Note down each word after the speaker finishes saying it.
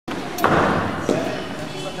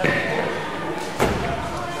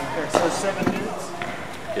7 minutes.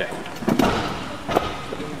 Yeah.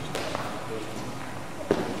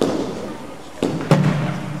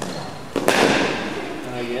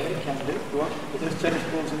 Yeah, you can do. Go on. Put those tennis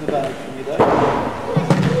balls in the bag for you though.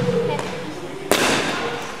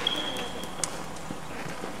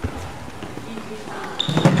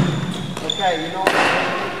 Okay, you know what?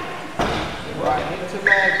 Right, into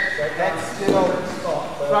leg, head still,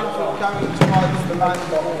 front foot coming towards the line of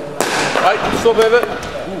the ball. Right, stop over.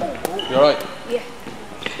 You alright? Yeah.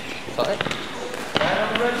 Is that it? Stand on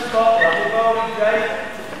the red spot, lovely bowling, Jay.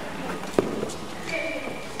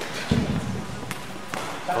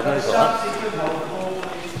 I've nearly got that.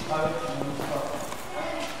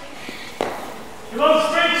 Come on,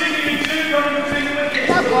 sprinting, you two coming between the wickets.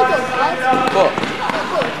 That's good, right? What?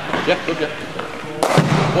 Good. Yeah, good, yeah.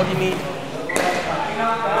 What you need,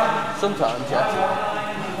 sometimes, yeah,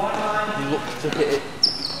 you look to hit it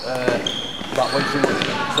that way too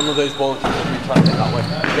much. Some of those balls you should try and hit that way.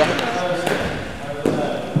 Yeah?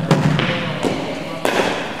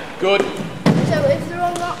 Good. So if they're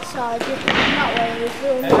on that side, you're hitting that way, if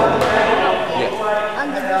they're on that way, Yeah. and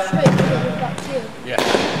they're straight, you're hitting back to you. Yeah.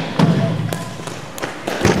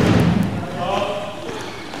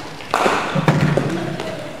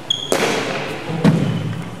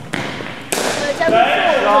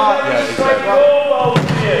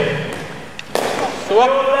 So up.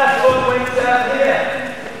 Your left foot went down here.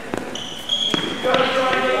 You've got to try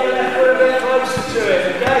and get your left foot a bit closer to it,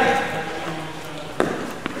 okay?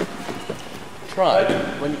 Try,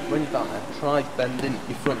 when you're down there, try bending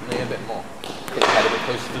your front knee a bit more. Get your head a bit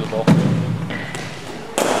closer to the ball.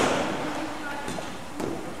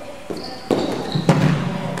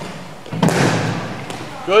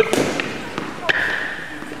 Good.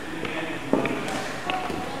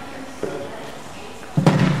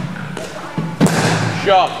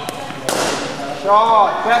 Shot.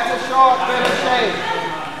 Shot, better shape.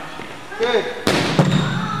 Good.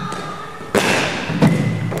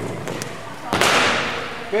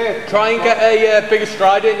 Good. Try and get a bigger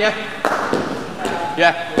stride in, yeah?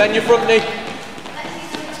 Yeah, bend your front knee.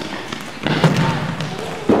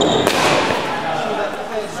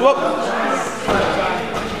 Swap.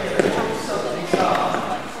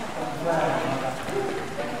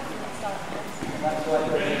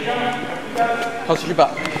 How's your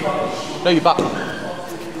back? No, your back.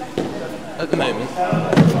 At the moment.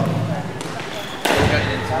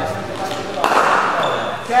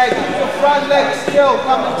 Okay, keep your front leg still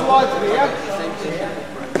coming towards me, yeah?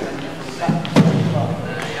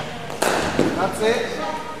 That's it.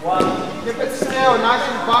 Keep it still, nice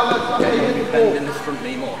and balanced on the hit the ball. Bend this front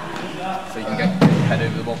knee more, so you can get your head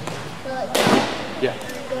over the ball. Yeah.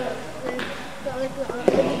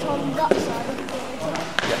 On that side,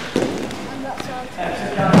 Yeah. and that side.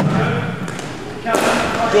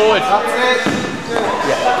 Good. That's it. Good.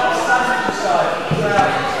 Yeah.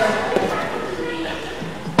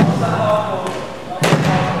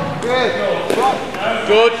 Good. Swap.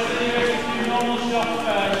 Good.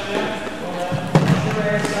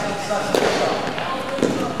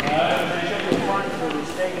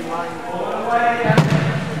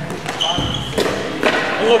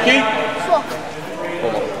 Unlucky. Swap.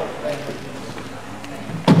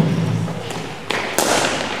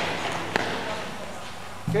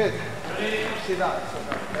 Good. See that?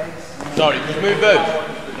 Sorry, just move those.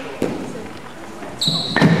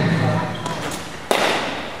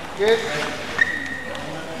 Good.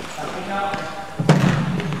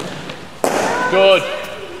 Good.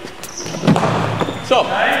 Tom,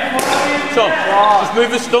 just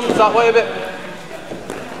move the stumps that way a bit.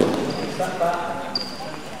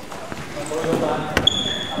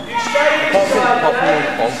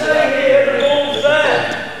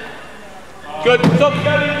 Good, Tom.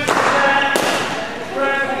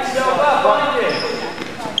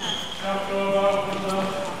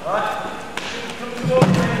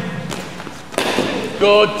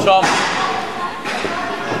 Good, Tom.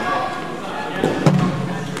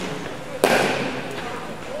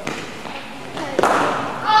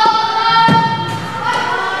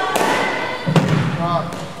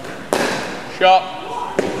 Shot.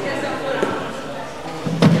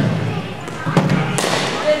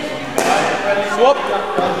 Swap.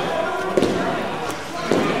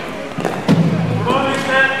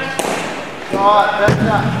 Shot,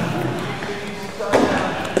 better.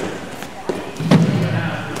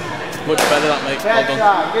 Much better that, mate. Well done.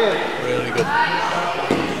 Better, good. Really good.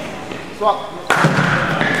 Swap.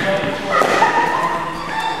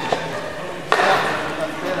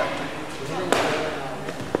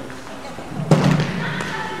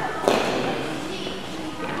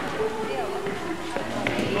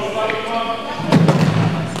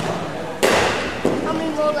 I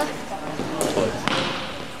mean more left.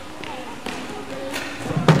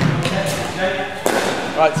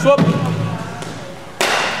 Right, swap.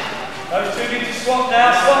 Those two need to swap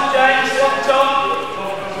now. Swap, Jane. Swap, Tom.